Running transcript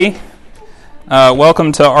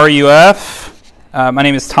Welcome to RUF. My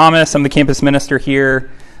name is Thomas. I'm the campus minister here.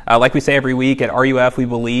 Like we say every week at RUF, we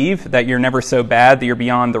believe that you're never so bad that you're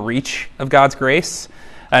beyond the reach of God's grace.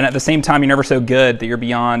 And at the same time, you're never so good that you're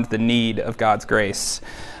beyond the need of God's grace.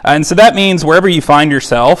 And so that means wherever you find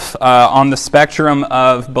yourself on the spectrum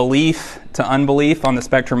of belief to unbelief, on the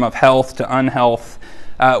spectrum of health to unhealth,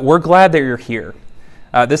 we're glad that you're here.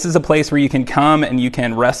 This is a place where you can come and you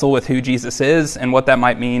can wrestle with who Jesus is and what that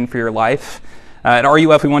might mean for your life. At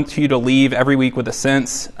RUF, we want you to leave every week with a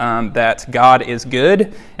sense that God is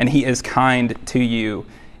good and He is kind to you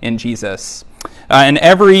in Jesus. And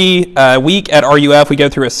every week at RUF, we go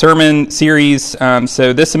through a sermon series.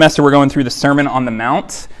 So this semester, we're going through the Sermon on the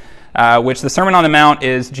Mount, which the Sermon on the Mount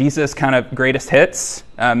is Jesus' kind of greatest hits.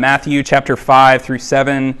 Matthew chapter 5 through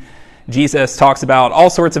 7. Jesus talks about all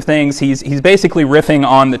sorts of things. He's basically riffing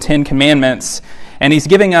on the Ten Commandments, and he's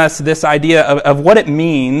giving us this idea of what it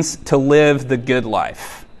means to live the good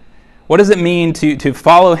life. What does it mean to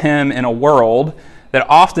follow Him in a world that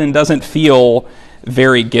often doesn't feel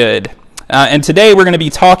very good? And today we're going to be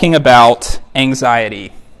talking about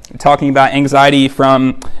anxiety. We're talking about anxiety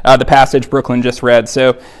from the passage Brooklyn just read.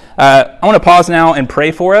 So I want to pause now and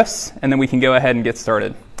pray for us, and then we can go ahead and get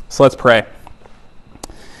started. So let's pray.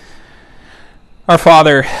 Our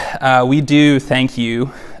Father, we do thank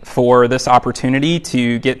you for this opportunity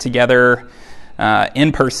to get together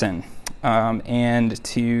in person and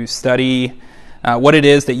to study what it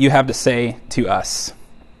is that you have to say to us.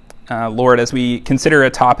 Lord, as we consider a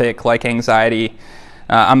topic like anxiety,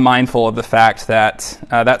 I'm mindful of the fact that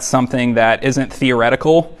that's something that isn't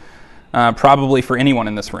theoretical, probably for anyone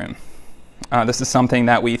in this room. This is something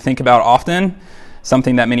that we think about often,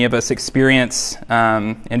 something that many of us experience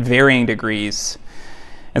in varying degrees.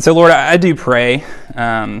 And so, Lord, I do pray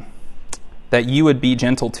that you would be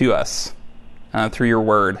gentle to us through your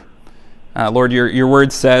word. Lord, your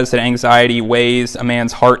word says that anxiety weighs a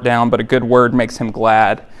man's heart down, but a good word makes him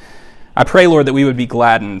glad. I pray, Lord, that we would be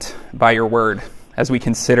gladdened by your word as we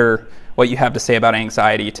consider what you have to say about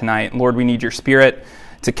anxiety tonight. Lord, we need your Spirit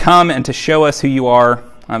to come and to show us who you are.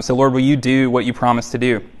 So, Lord, will you do what you promised to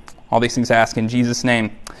do? All these things I ask in Jesus'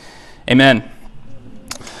 name. Amen.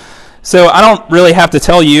 So I don't really have to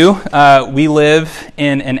tell you, we live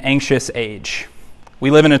in an anxious age. We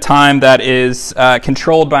live in a time that is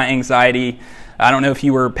controlled by anxiety. I don't know if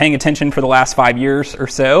you were paying attention for the last 5 years or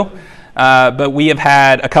so, but we have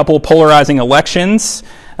had a couple polarizing elections.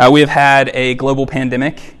 We have had a global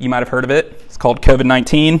pandemic. You might have heard of it. It's called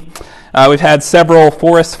COVID-19. We've had several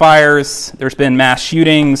forest fires. There's been mass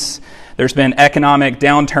shootings. There's been economic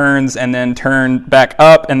downturns and then turned back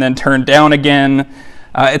up and then turned down again.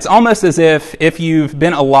 It's almost as if you've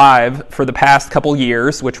been alive for the past couple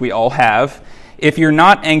years, which we all have, if you're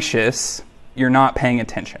not anxious, you're not paying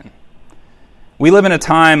attention. We live in a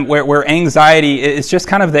time where anxiety is just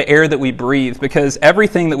kind of the air that we breathe, because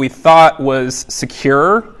everything that we thought was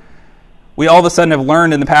secure, we all of a sudden have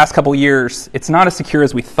learned in the past couple years, it's not as secure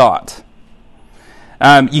as we thought.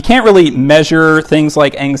 You can't really measure things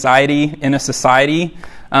like anxiety in a society,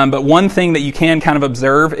 but one thing that you can kind of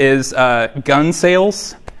observe is gun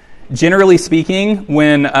sales. Generally speaking,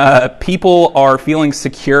 when people are feeling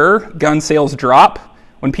secure, gun sales drop.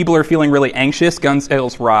 When people are feeling really anxious, gun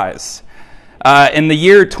sales rise. In the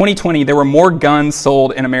year 2020, there were more guns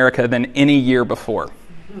sold in America than any year before.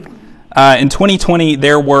 In 2020,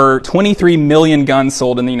 there were 23 million guns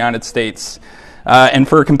sold in the United States. And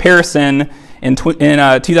for comparison, in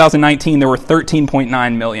 2019, there were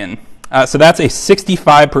 13.9 million. So that's a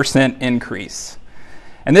 65% increase.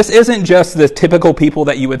 And this isn't just the typical people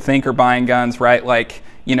that you would think are buying guns, right? Like,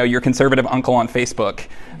 your conservative uncle on Facebook.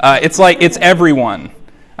 It's everyone.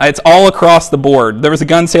 It's all across the board. There was a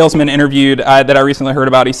gun salesman interviewed that I recently heard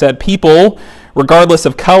about. He said people, regardless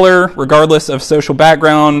of color, regardless of social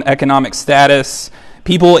background, economic status,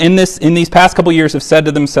 people in these past couple years have said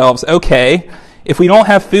to themselves, okay, if we don't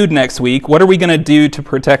have food next week, what are we going to do to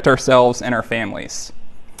protect ourselves and our families?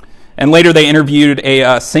 And later they interviewed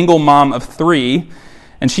a single mom of 3,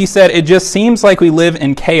 and she said, it just seems like we live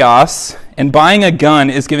in chaos, and buying a gun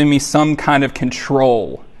is giving me some kind of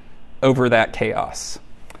control over that chaos.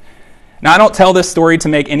 Now, I don't tell this story to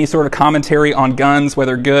make any sort of commentary on guns,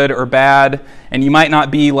 whether good or bad, and you might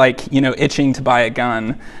not be itching to buy a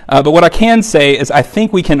gun. But what I can say is I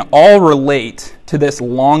think we can all relate to this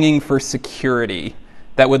longing for security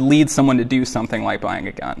that would lead someone to do something like buying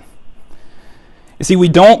a gun. You see, we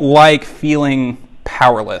don't like feeling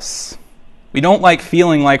powerless. We don't like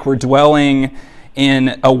feeling like we're dwelling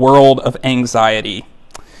in a world of anxiety.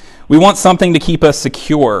 We want something to keep us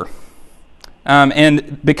secure.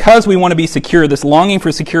 And because we want to be secure, this longing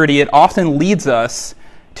for security, it often leads us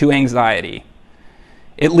to anxiety.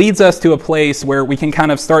 It leads us to a place where we can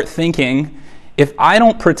kind of start thinking, if I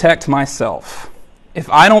don't protect myself, if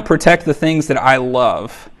I don't protect the things that I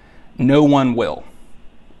love, no one will.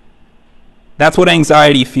 That's what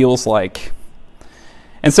anxiety feels like.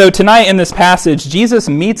 And so tonight in this passage, Jesus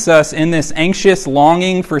meets us in this anxious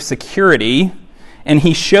longing for security, and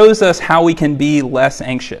he shows us how we can be less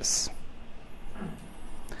anxious.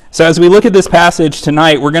 So as we look at this passage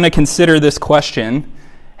tonight, we're going to consider this question: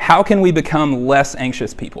 how can we become less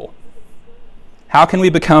anxious people? How can we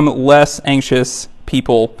become less anxious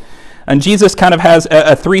people? And Jesus kind of has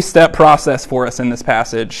a three-step process for us in this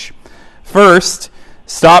passage. First,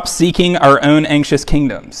 stop seeking our own anxious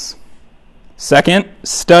kingdoms. Second,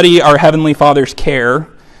 study our Heavenly Father's care.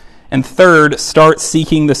 And third, start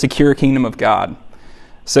seeking the secure kingdom of God.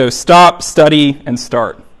 So stop, study, and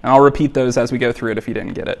start. And I'll repeat those as we go through it if you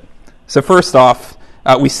didn't get it. So first off,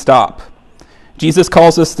 we stop. Jesus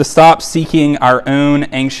calls us to stop seeking our own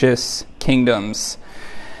anxious kingdoms.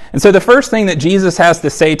 And so the first thing that Jesus has to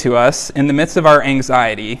say to us in the midst of our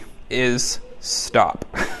anxiety is stop.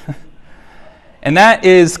 And that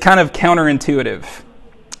is kind of counterintuitive.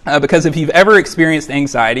 Because if you've ever experienced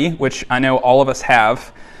anxiety, which I know all of us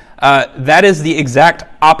have, that is the exact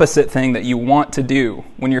opposite thing that you want to do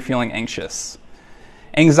when you're feeling anxious.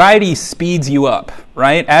 Anxiety speeds you up,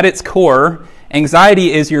 right? At its core,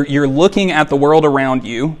 anxiety is you're looking at the world around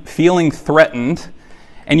you, feeling threatened,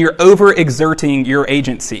 and you're overexerting your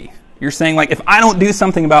agency. You're saying, like, if I don't do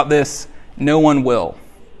something about this, no one will.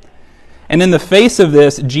 And in the face of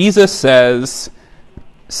this, Jesus says,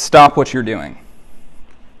 stop what you're doing.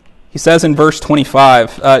 He says in verse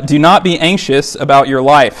 25, do not be anxious about your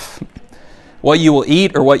life, what you will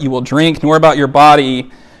eat or what you will drink, nor about your body,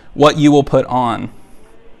 what you will put on.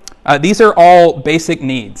 These are all basic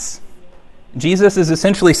needs. Jesus is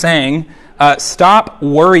essentially saying, stop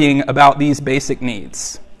worrying about these basic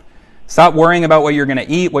needs. Stop worrying about what you're going to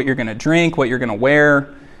eat, what you're going to drink, what you're going to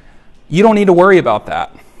wear. You don't need to worry about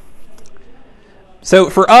that. So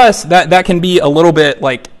for us, that can be a little bit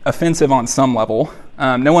like offensive on some level.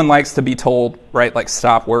 No one likes to be told, right, like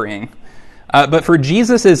stop worrying. But for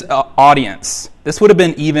Jesus' audience, this would have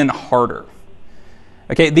been even harder.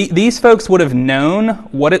 Okay, these folks would have known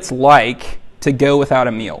what it's like to go without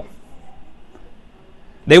a meal.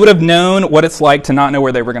 They would have known what it's like to not know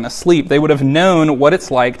where they were going to sleep. They would have known what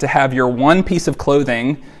it's like to have your one piece of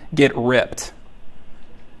clothing get ripped.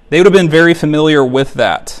 They would have been very familiar with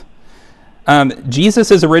that.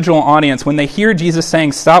 Jesus' original audience, when they hear Jesus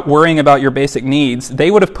saying, stop worrying about your basic needs,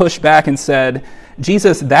 they would have pushed back and said,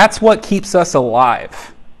 Jesus, that's what keeps us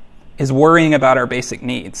alive, is worrying about our basic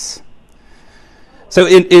needs. So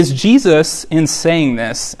is Jesus, in saying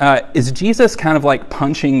this, is Jesus kind of like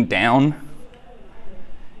punching down?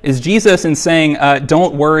 Is Jesus, in saying,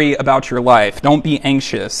 don't worry about your life, don't be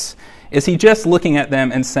anxious, is he just looking at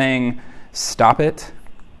them and saying, stop it?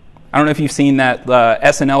 I don't know if you've seen that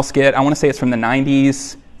SNL skit. I want to say it's from the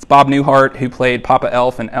 90s. It's Bob Newhart who played Papa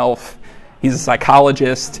Elf in Elf. He's a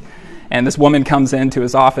psychologist, and this woman comes into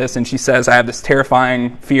his office and she says, I have this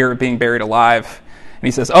terrifying fear of being buried alive. And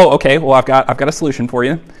he says, oh, okay, well, I've got a solution for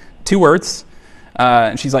you. 2 words.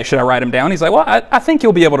 And she's like, should I write them down? He's like, well, I think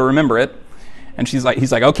you'll be able to remember it. And he's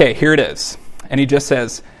like, okay, here it is. And he just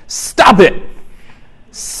says, stop it.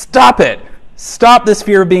 Stop it. Stop this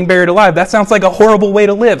fear of being buried alive. That sounds like a horrible way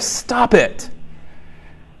to live. Stop it.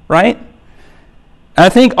 Right? And I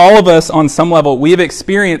think all of us on some level, we have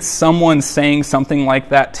experienced someone saying something like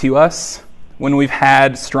that to us when we've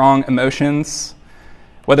had strong emotions,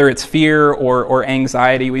 whether it's fear or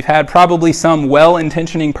anxiety. We've had probably some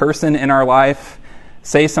well-intentioning person in our life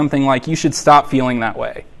say something like, you should stop feeling that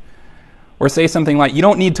way. Or say something like, you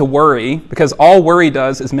don't need to worry, because all worry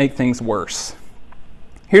does is make things worse.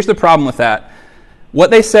 Here's the problem with that. What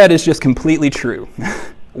they said is just completely true.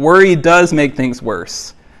 Worry does make things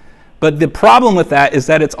worse. But the problem with that is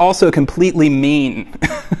that it's also completely mean.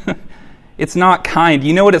 It's not kind.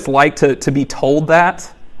 You know what it's like to be told that?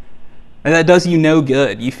 And that does you no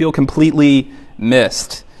good. You feel completely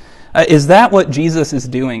missed. Is that what Jesus is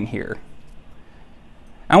doing here?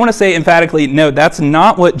 I want to say emphatically, no, that's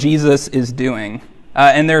not what Jesus is doing.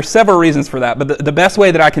 And there are several reasons for that. But the best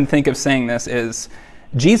way that I can think of saying this is,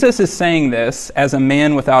 Jesus is saying this as a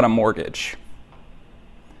man without a mortgage.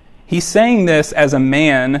 He's saying this as a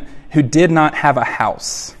man who did not have a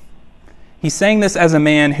house. He's saying this as a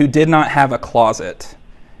man who did not have a closet.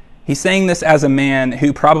 He's saying this as a man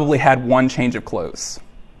who probably had 1 change of clothes.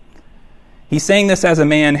 He's saying this as a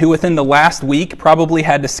man who within the last week probably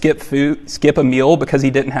had to skip a meal because he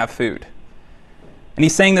didn't have food. And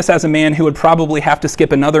he's saying this as a man who would probably have to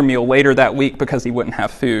skip another meal later that week because he wouldn't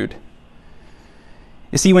have food.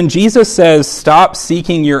 You see, when Jesus says, stop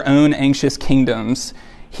seeking your own anxious kingdoms,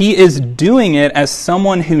 he is doing it as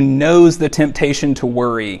someone who knows the temptation to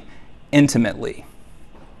worry intimately.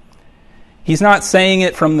 He's not saying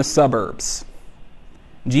it from the suburbs.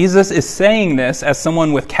 Jesus is saying this as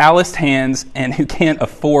someone with calloused hands and who can't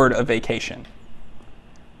afford a vacation.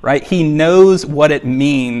 Right? He knows what it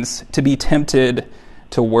means to be tempted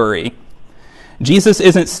to worry. Jesus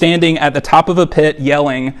isn't standing at the top of a pit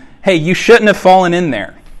yelling, hey, you shouldn't have fallen in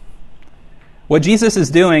there. What Jesus is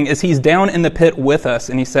doing is he's down in the pit with us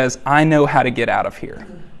and he says, I know how to get out of here.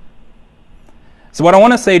 So what I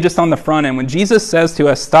want to say just on the front end, when Jesus says to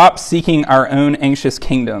us, stop seeking our own anxious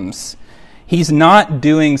kingdoms, he's not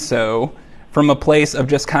doing so from a place of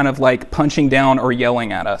just kind of like punching down or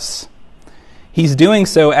yelling at us. He's doing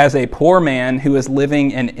so as a poor man who is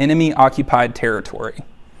living in enemy-occupied territory.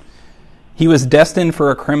 He was destined for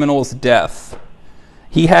a criminal's death.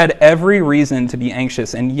 He had every reason to be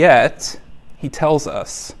anxious, and yet he tells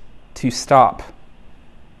us to stop.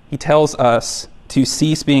 He tells us to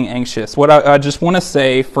cease being anxious. What I just want to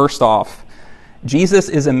say, first off, Jesus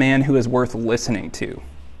is a man who is worth listening to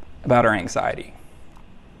about our anxiety.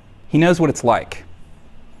 He knows what it's like.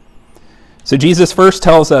 So Jesus first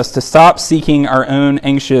tells us to stop seeking our own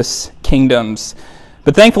anxious kingdoms.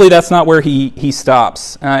 But thankfully, that's not where he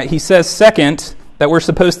stops. He says, second, that we're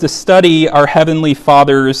supposed to study our Heavenly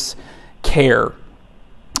Father's care.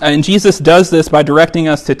 And Jesus does this by directing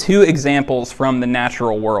us to two examples from the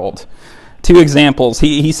natural world. Two examples.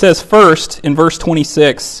 He says first, in verse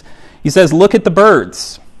 26, he says, look at the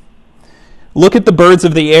birds. Look at the birds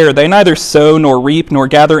of the air. They neither sow nor reap nor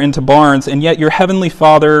gather into barns, and yet your heavenly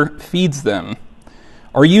Father feeds them.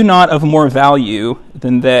 Are you not of more value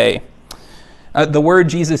than they? The word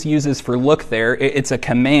Jesus uses for look there, it's a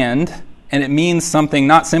command, and it means something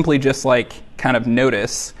not simply just like kind of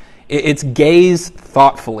notice. It's gaze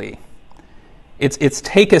thoughtfully. It's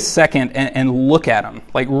take a second and look at them,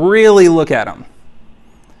 like really look at them.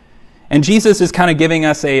 And Jesus is kind of giving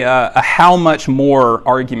us a how much more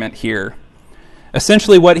argument here.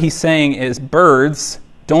 Essentially what he's saying is birds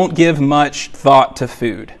don't give much thought to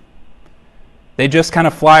food. They just kind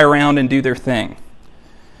of fly around and do their thing.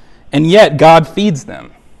 And yet God feeds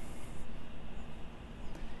them.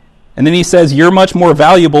 And then he says, you're much more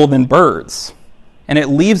valuable than birds. And it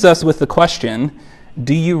leaves us with the question,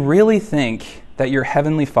 do you really think that your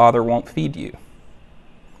heavenly Father won't feed you?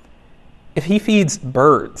 If he feeds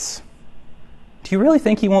birds, do you really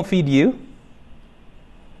think he won't feed you?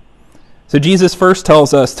 So Jesus first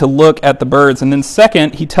tells us to look at the birds, and then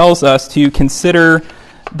second, he tells us to consider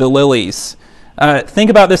the lilies. Think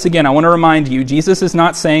about this again. I want to remind you, Jesus is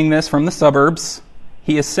not saying this from the suburbs.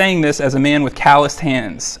 He is saying this as a man with calloused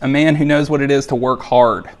hands, a man who knows what it is to work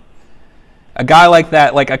hard. A guy like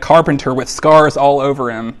that, like a carpenter with scars all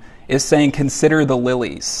over him, is saying, consider the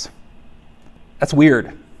lilies. That's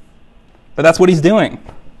weird, but that's what he's doing.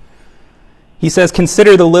 He says,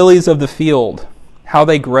 consider the lilies of the field, how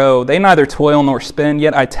they grow. They neither toil nor spin,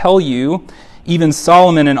 yet I tell you, even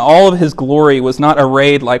Solomon in all of his glory was not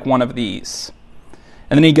arrayed like one of these.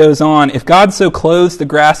 And then he goes on, if God so clothes the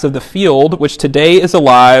grass of the field, which today is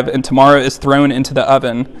alive and tomorrow is thrown into the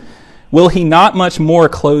oven, will he not much more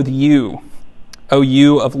clothe you, O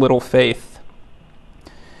you of little faith?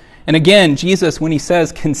 And again, Jesus, when he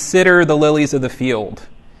says, consider the lilies of the field,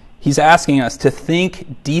 he's asking us to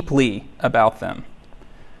think deeply about them,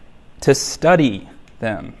 to study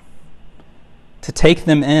them, to take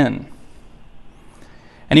them in.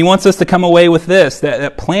 And he wants us to come away with this,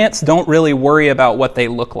 that plants don't really worry about what they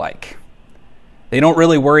look like. They don't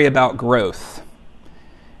really worry about growth.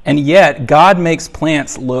 And yet, God makes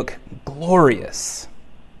plants look glorious.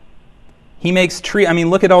 He makes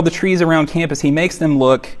look at all the trees around campus. He makes them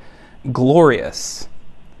look glorious.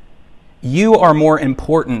 You are more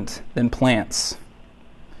important than plants.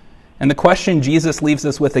 And the question Jesus leaves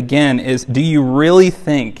us with again is, do you really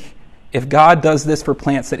think if God does this for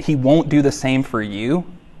plants that he won't do the same for you?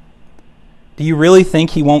 Do you really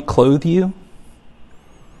think he won't clothe you?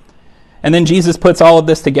 And then Jesus puts all of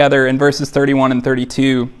this together in verses 31 and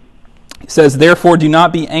 32. He says, therefore do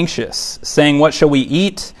not be anxious, saying, what shall we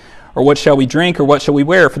eat? Or what shall we drink? Or what shall we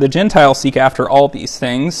wear? For the Gentiles seek after all these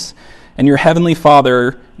things, and your heavenly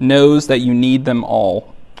Father knows that you need them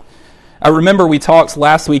all. I remember we talked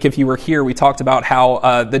last week, if you were here, we talked about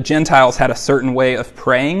how the Gentiles had a certain way of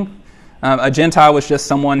praying. A Gentile was just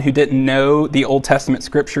someone who didn't know the Old Testament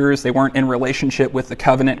scriptures. They weren't in relationship with the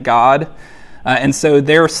covenant God. And so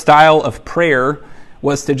their style of prayer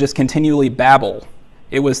was to just continually babble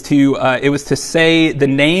It was to say the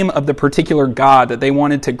name of the particular God that they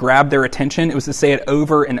wanted to grab their attention. It was to say it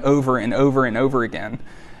over and over and over and over again,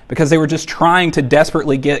 because they were just trying to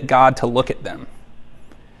desperately get God to look at them.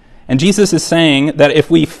 And Jesus is saying that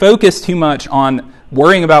if we focus too much on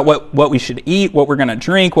worrying about what we should eat, what we're going to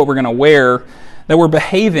drink, what we're going to wear, that we're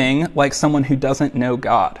behaving like someone who doesn't know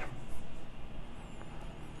God.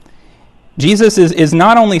 Jesus is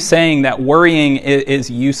not only saying that worrying is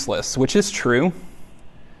useless, which is true,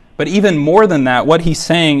 but even more than that, what he's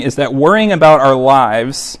saying is that worrying about our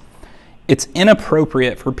lives, it's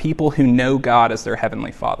inappropriate for people who know God as their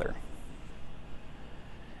heavenly Father.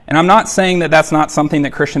 And I'm not saying that that's not something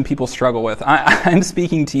that Christian people struggle with. I'm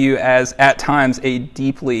speaking to you as, at times, a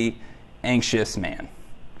deeply anxious man.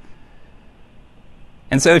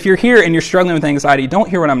 And so if you're here and you're struggling with anxiety, don't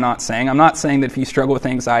hear what I'm not saying. I'm not saying that if you struggle with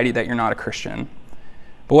anxiety that you're not a Christian.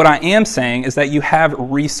 But what I am saying is that you have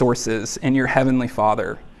resources in your heavenly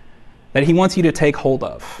Father that he wants you to take hold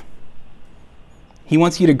of. He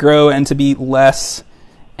wants you to grow and to be less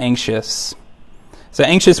anxious. So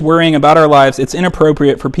anxious worrying about our lives, it's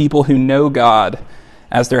inappropriate for people who know God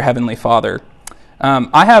as their heavenly Father.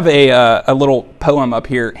 I have a little poem up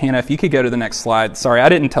here. Hannah, if you could go to the next slide. Sorry, I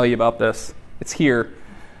didn't tell you about this. It's here.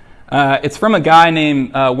 It's from a guy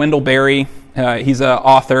named Wendell Berry. He's an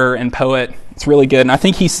author and poet. It's really good. And I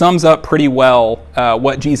think he sums up pretty well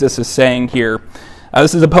what Jesus is saying here.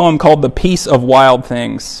 This is a poem called The Peace of Wild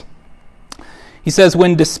Things. He says,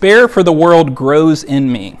 "When despair for the world grows in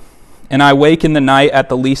me, and I wake in the night at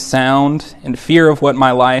the least sound, in fear of what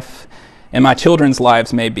my life and my children's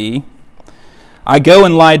lives may be, I go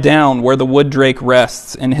and lie down where the wood drake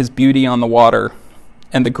rests in his beauty on the water,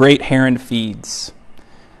 and the great heron feeds.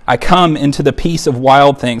 I come into the peace of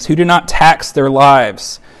wild things who do not tax their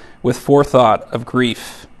lives with forethought of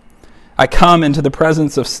grief. I come into the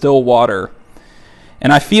presence of still water,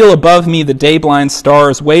 and I feel above me the day-blind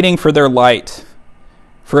stars waiting for their light.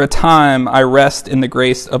 For a time I rest in the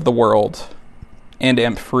grace of the world and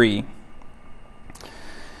am free."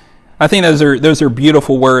 I think those are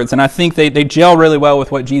beautiful words, and I think they gel really well with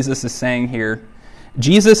what Jesus is saying here.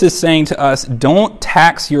 Jesus is saying to us, don't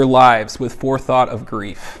tax your lives with forethought of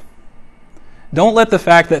grief. Don't let the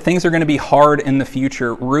fact that things are going to be hard in the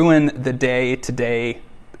future ruin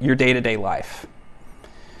your day-to-day life.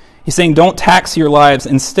 He's saying don't tax your lives.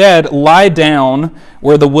 Instead, lie down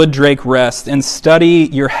where the wood drake rests and study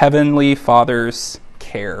your heavenly Father's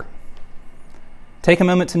care. Take a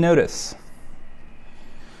moment to notice.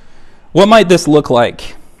 What might this look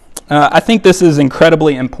like? I think this is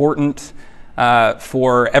incredibly important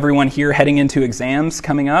for everyone here heading into exams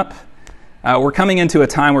coming up. We're coming into a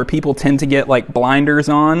time where people tend to get like blinders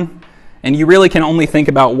on, and you really can only think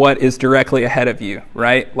about what is directly ahead of you,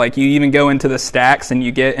 right? Like you even go into the stacks and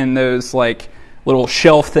you get in those like little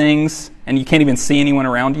shelf things and you can't even see anyone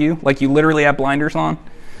around you. Like you literally have blinders on.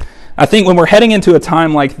 I think when we're heading into a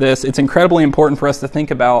time like this, it's incredibly important for us to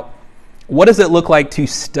think about what does it look like to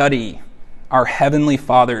study our Heavenly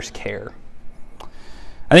Father's care.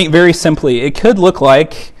 I think very simply, it could look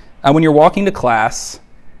like when you're walking to class,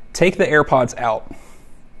 take the AirPods out.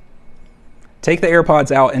 Take the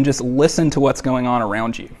AirPods out and just listen to what's going on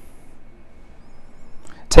around you.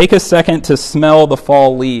 Take a second to smell the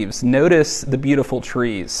fall leaves. Notice the beautiful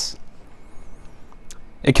trees.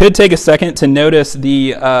 It could take a second to notice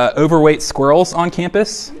the overweight squirrels on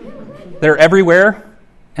campus. They're everywhere,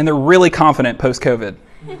 and they're really confident post-COVID.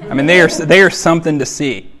 I mean, they are something to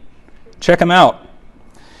see. Check them out.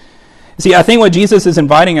 See, I think what Jesus is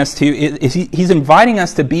inviting us to is he's inviting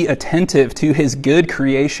us to be attentive to his good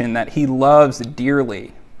creation that he loves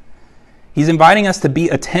dearly. He's inviting us to be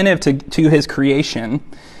attentive to his creation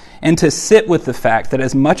and to sit with the fact that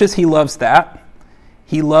as much as he loves that,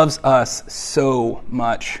 he loves us so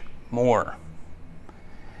much more.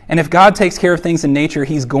 And if God takes care of things in nature,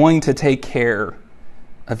 he's going to take care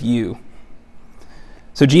of you.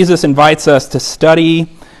 So Jesus invites us to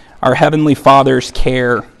study our Heavenly Father's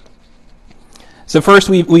care. So first,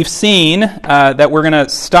 we've seen that we're going to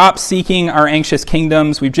stop seeking our anxious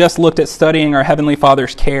kingdoms. We've just looked at studying our Heavenly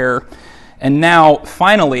Father's care. And now,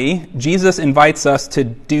 finally, Jesus invites us to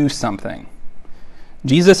do something.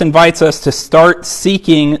 Jesus invites us to start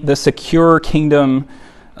seeking the secure kingdom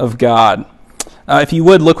of God. If you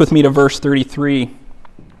would, look with me to verse 33.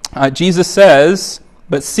 Jesus says,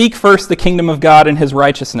 "But seek first the kingdom of God and his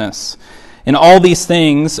righteousness, and all these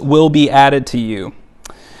things will be added to you."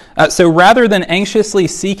 So rather than anxiously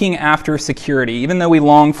seeking after security, even though we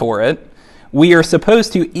long for it, we are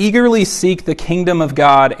supposed to eagerly seek the kingdom of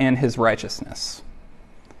God and his righteousness.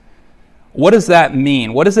 What does that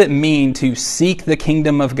mean? What does it mean to seek the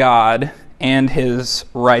kingdom of God and his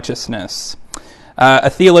righteousness. A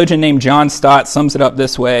theologian named John Stott sums it up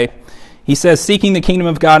this way. He says, seeking the kingdom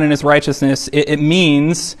of God and his righteousness, it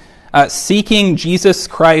means seeking Jesus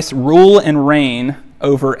Christ's rule and reign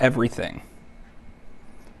over everything.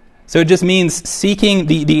 So it just means seeking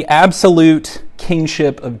the absolute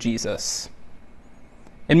kingship of Jesus.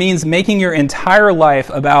 It means making your entire life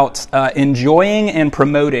about enjoying and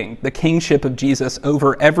promoting the kingship of Jesus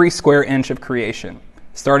over every square inch of creation,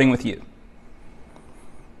 starting with you.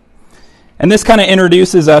 And this kind of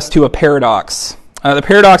introduces us to a paradox. The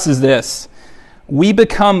paradox is this: we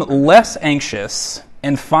become less anxious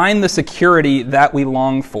and find the security that we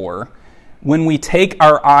long for when we take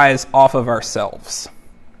our eyes off of ourselves.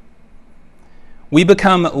 We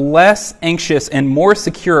become less anxious and more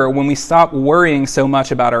secure when we stop worrying so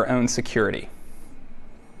much about our own security.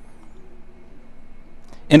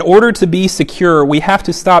 In order to be secure, we have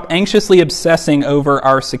to stop anxiously obsessing over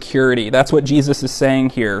our security. That's what Jesus is saying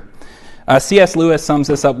here. C.S. Lewis sums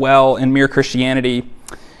this up well in Mere Christianity.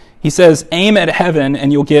 He says, aim at heaven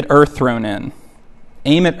and you'll get earth thrown in.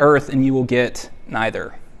 Aim at earth and you will get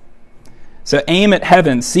neither. So aim at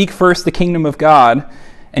heaven, seek first the kingdom of God,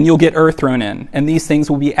 and you'll get earth thrown in, and these things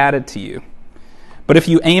will be added to you. But if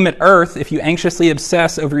you aim at earth, if you anxiously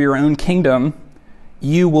obsess over your own kingdom,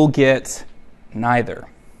 you will get neither.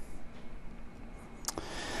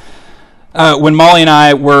 When Molly and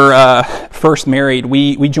I were first married,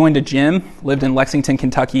 we joined a gym, lived in Lexington,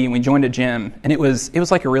 Kentucky, and we joined a gym. And it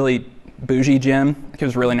was like a really bougie gym. It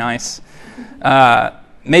was really nice.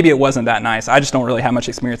 Maybe it wasn't that nice. I just don't really have much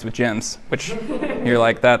experience with gyms, which you're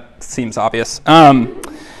like, that seems obvious.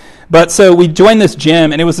 But so we joined this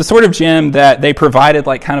gym, and it was the sort of gym that they provided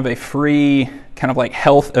like kind of a free kind of like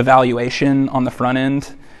health evaluation on the front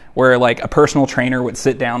end, where like a personal trainer would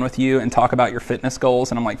sit down with you and talk about your fitness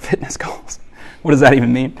goals. And I'm like, fitness goals? What does that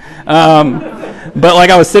even mean? But like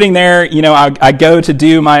I was sitting there, you know, I go to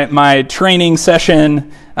do my training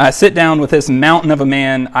session, sit down with this mountain of a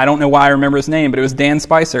man. I don't know why I remember his name, but it was Dan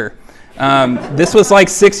Spicer. This was like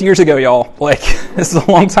 6 years ago, y'all. Like, this is a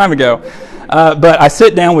long time ago. But I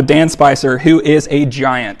sit down with Dan Spicer, who is a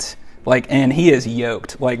giant, like, and he is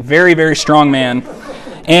yoked, like very, very strong man.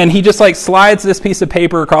 And he just like slides this piece of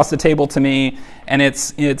paper across the table to me, and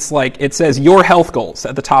it's like, it says your health goals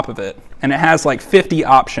at the top of it. And it has like 50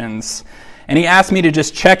 options. And he asked me to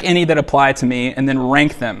just check any that apply to me and then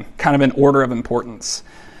rank them kind of in order of importance.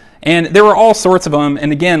 And there were all sorts of them.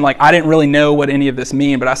 And again, like I didn't really know what any of this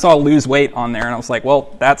mean, but I saw lose weight on there and I was like,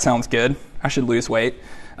 well, that sounds good. I should lose weight.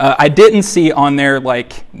 I didn't see on there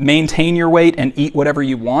like maintain your weight and eat whatever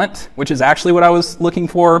you want, which is actually what I was looking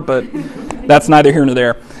for, but that's neither here nor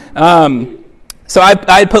there. So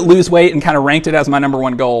I put lose weight and kind of ranked it as my number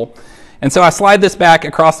one goal. And so I slide this back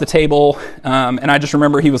across the table, and I just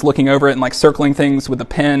remember he was looking over it and like circling things with a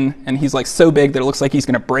pen, and he's like so big that it looks like he's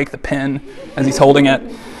going to break the pen as he's holding it.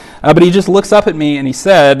 But he just looks up at me and he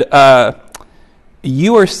said,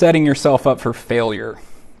 you are setting yourself up for failure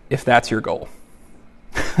if that's your goal.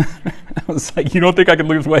 I was like, you don't think I can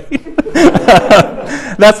lose weight?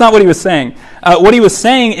 That's not what he was saying. What he was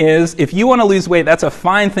saying is, if you want to lose weight, that's a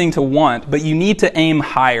fine thing to want, but you need to aim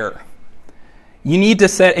higher. You need to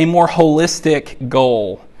set a more holistic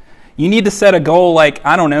goal. You need to set a goal like,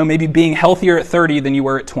 I don't know, maybe being healthier at 30 than you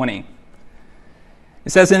were at 20. It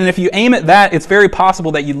says, and if you aim at that, it's very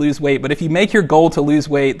possible that you lose weight, but if you make your goal to lose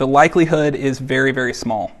weight, the likelihood is very, very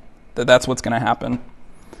small that that's what's going to happen.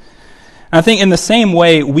 And I think in the same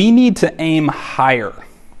way, we need to aim higher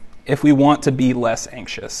if we want to be less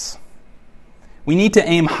anxious. We need to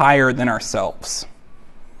aim higher than ourselves.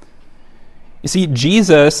 You see,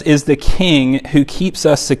 Jesus is the king who keeps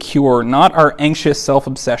us secure, not our anxious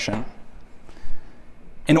self-obsession.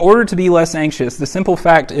 In order to be less anxious, the simple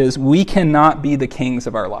fact is we cannot be the kings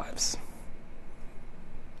of our lives.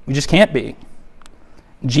 We just can't be.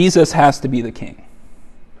 Jesus has to be the king.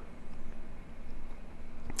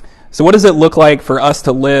 So what does it look like for us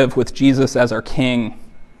to live with Jesus as our king?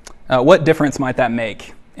 What difference might that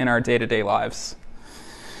make in our day-to-day lives?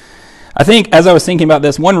 I think, as I was thinking about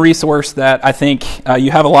this, one resource that I think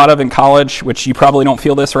you have a lot of in college, which you probably don't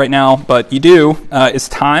feel this right now, but you do, is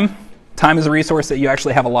time. Time is a resource that you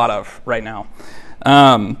actually have a lot of right now.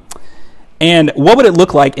 And what would it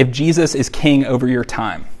look like if Jesus is king over your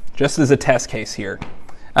time? Just as a test case here.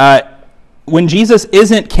 When Jesus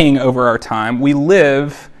isn't king over our time, we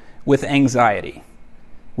live with anxiety.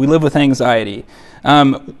 We live with anxiety.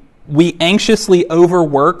 We anxiously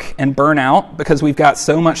overwork and burn out because we've got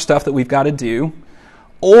so much stuff that we've got to do.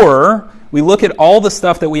 Or we look at all the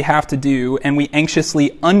stuff that we have to do and we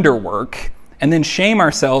anxiously underwork and then shame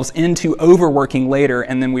ourselves into overworking later,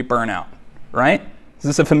 and then we burn out, right? Is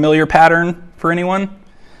this a familiar pattern for anyone?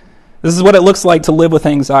 This is what it looks like to live with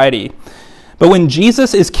anxiety. But when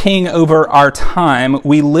Jesus is king over our time,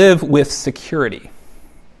 we live with security.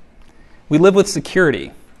 We live with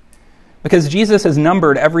security because Jesus has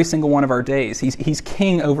numbered every single one of our days. He's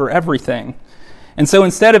king over everything. And so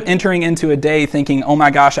instead of entering into a day thinking, oh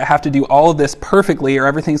my gosh, I have to do all of this perfectly or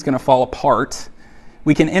everything's going to fall apart,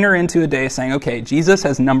 we can enter into a day saying, okay, Jesus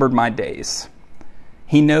has numbered my days.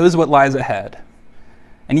 He knows what lies ahead.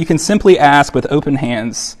 And you can simply ask with open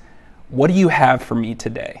hands, what do you have for me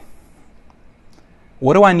today?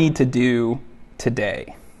 What do I need to do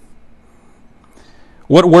today?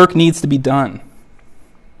 What work needs to be done?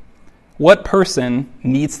 What person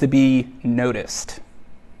needs to be noticed?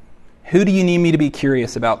 Who do you need me to be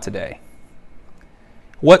curious about today?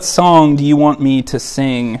 What song do you want me to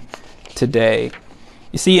sing today?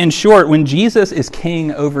 You see, in short, when Jesus is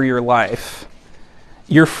king over your life,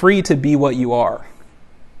 you're free to be what you are.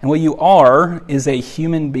 And what you are is a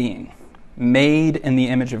human being made in the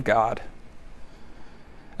image of God.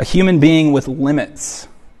 A human being with limits.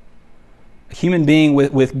 A human being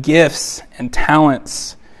with gifts and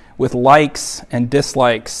talents, with likes and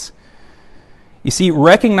dislikes. You see,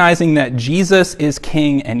 recognizing that Jesus is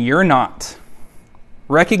king and you're not,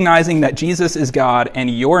 recognizing that Jesus is God and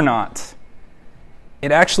you're not,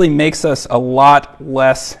 it actually makes us a lot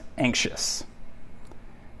less anxious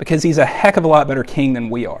because he's a heck of a lot better king than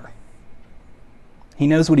we are. He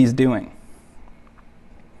knows what he's doing.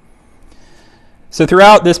 So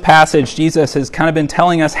throughout this passage, Jesus has kind of been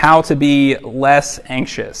telling us how to be less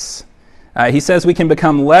anxious. He says we can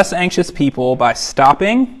become less anxious people by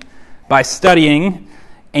stopping, by studying,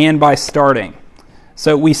 and by starting.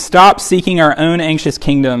 So we stop seeking our own anxious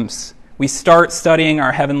kingdoms. We start studying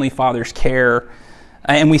our Heavenly Father's care,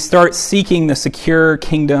 and we start seeking the secure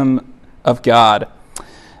kingdom of God.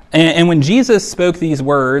 And when Jesus spoke these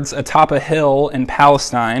words atop a hill in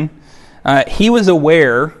Palestine, he was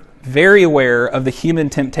aware, very aware of the human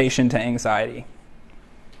temptation to anxiety.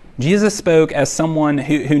 Jesus spoke as someone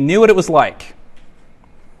who knew what it was like.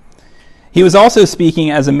 He was also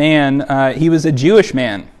speaking as a man, he was a Jewish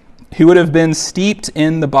man who would have been steeped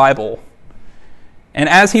in the Bible. And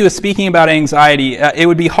as he was speaking about anxiety, it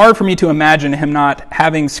would be hard for me to imagine him not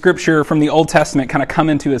having scripture from the Old Testament kind of come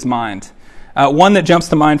into his mind. One that jumps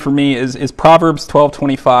to mind for me is Proverbs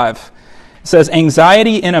 12:25. It says,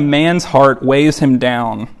 "Anxiety in a man's heart weighs him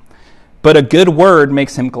down, but a good word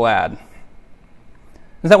makes him glad."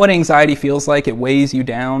 Is that what anxiety feels like? It weighs you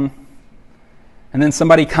down. And then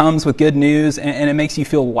somebody comes with good news and it makes you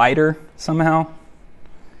feel lighter somehow.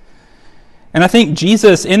 And I think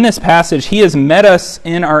Jesus, in this passage, he has met us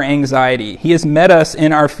in our anxiety. He has met us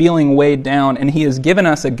in our feeling weighed down, and he has given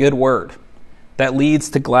us a good word that leads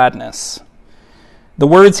to gladness. The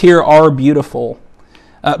words here are beautiful.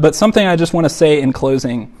 But something I just want to say in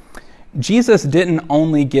closing. Jesus didn't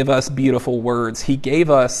only give us beautiful words. He gave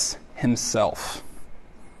us himself.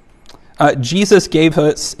 Jesus gave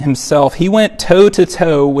us himself. He went toe to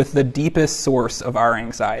toe with the deepest source of our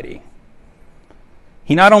anxiety.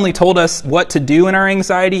 He not only told us what to do in our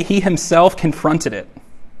anxiety, he himself confronted it.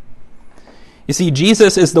 You see,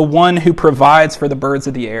 Jesus is the one who provides for the birds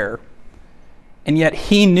of the air. And yet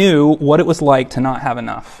he knew what it was like to not have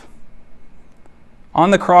enough.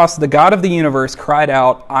 On the cross, the God of the universe cried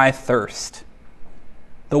out, "I thirst."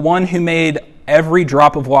 The one who made every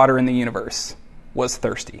drop of water in the universe was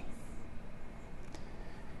thirsty.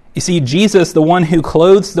 You see, Jesus, the one who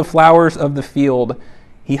clothes the flowers of the field,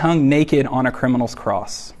 he hung naked on a criminal's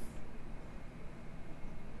cross.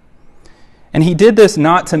 And he did this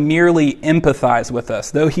not to merely empathize with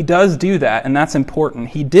us, though he does do that, and that's important.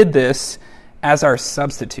 He did this as our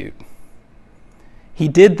substitute. He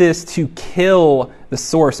did this to kill the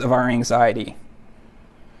source of our anxiety.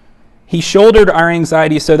 He shouldered our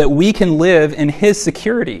anxiety so that we can live in his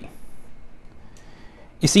security.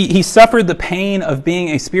 You see, he suffered the pain of being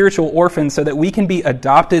a spiritual orphan so that we can be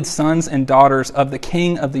adopted sons and daughters of the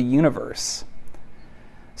King of the universe.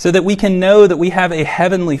 So that we can know that we have a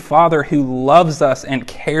heavenly Father who loves us and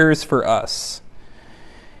cares for us.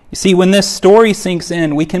 You see, when this story sinks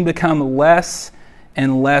in, we can become less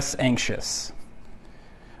and less anxious.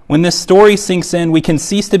 When this story sinks in, we can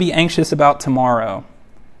cease to be anxious about tomorrow,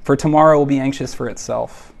 for tomorrow will be anxious for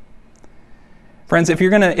itself. Friends, if you're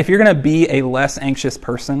gonna be a less anxious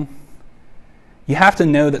person, you have to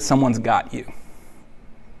know that someone's got you.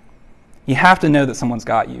 You have to know that someone's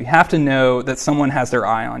got you. You have to know that someone has their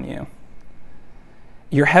eye on you.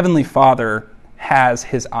 Your Heavenly Father has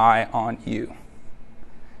his eye on you.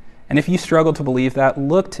 And if you struggle to believe that,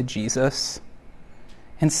 look to Jesus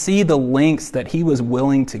and see the lengths that he was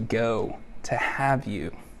willing to go to have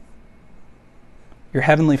you. Your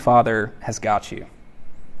Heavenly Father has got you.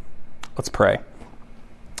 Let's pray.